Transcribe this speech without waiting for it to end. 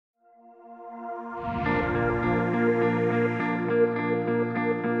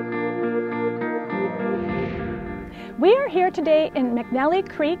here today in McNally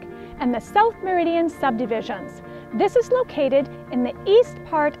Creek and the South Meridian subdivisions. This is located in the east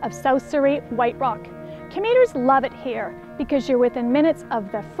part of South Surrey, White Rock. Commuters love it here because you're within minutes of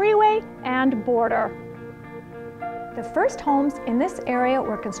the freeway and border. The first homes in this area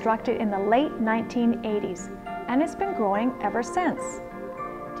were constructed in the late 1980s, and it's been growing ever since.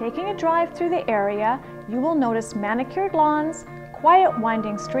 Taking a drive through the area, you will notice manicured lawns, quiet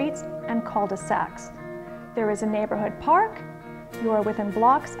winding streets, and cul-de-sacs. There is a neighborhood park. You are within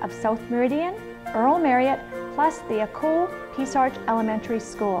blocks of South Meridian, Earl Marriott, plus the Acole Peace Arch Elementary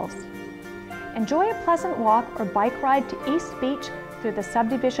Schools. Enjoy a pleasant walk or bike ride to East Beach through the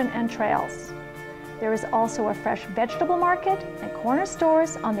subdivision and trails. There is also a fresh vegetable market and corner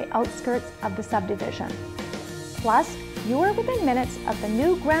stores on the outskirts of the subdivision. Plus, you are within minutes of the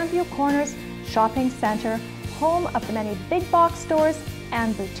new Grandview Corners Shopping Center, home of the many big box stores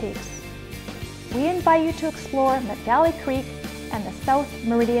and boutiques. We invite you to explore McNally Creek and the South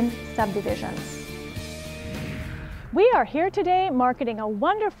Meridian subdivisions. We are here today marketing a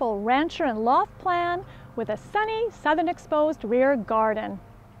wonderful rancher and loft plan with a sunny, southern exposed rear garden.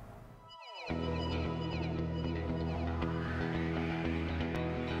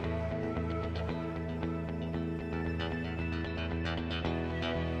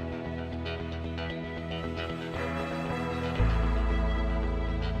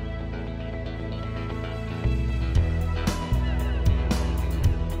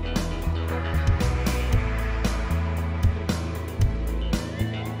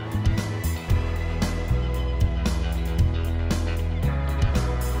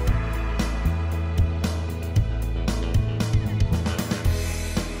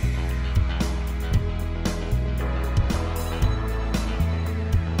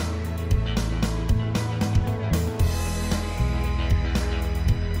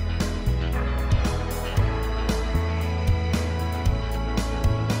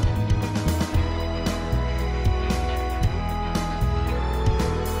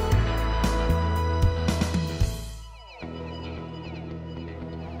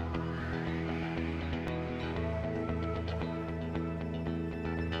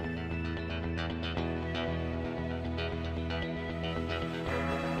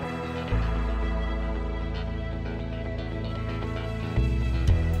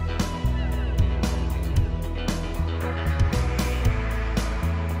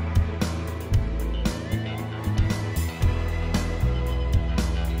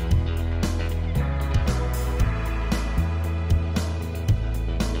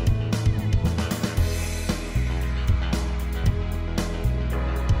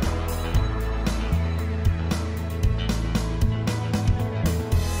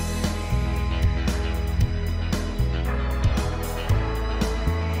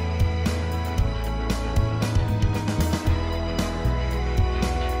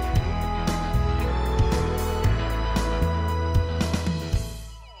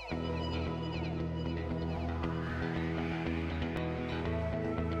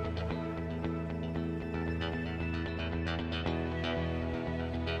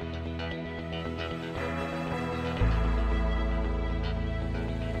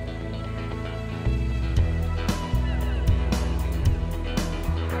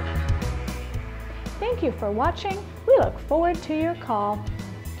 Thank you for watching. We look forward to your call.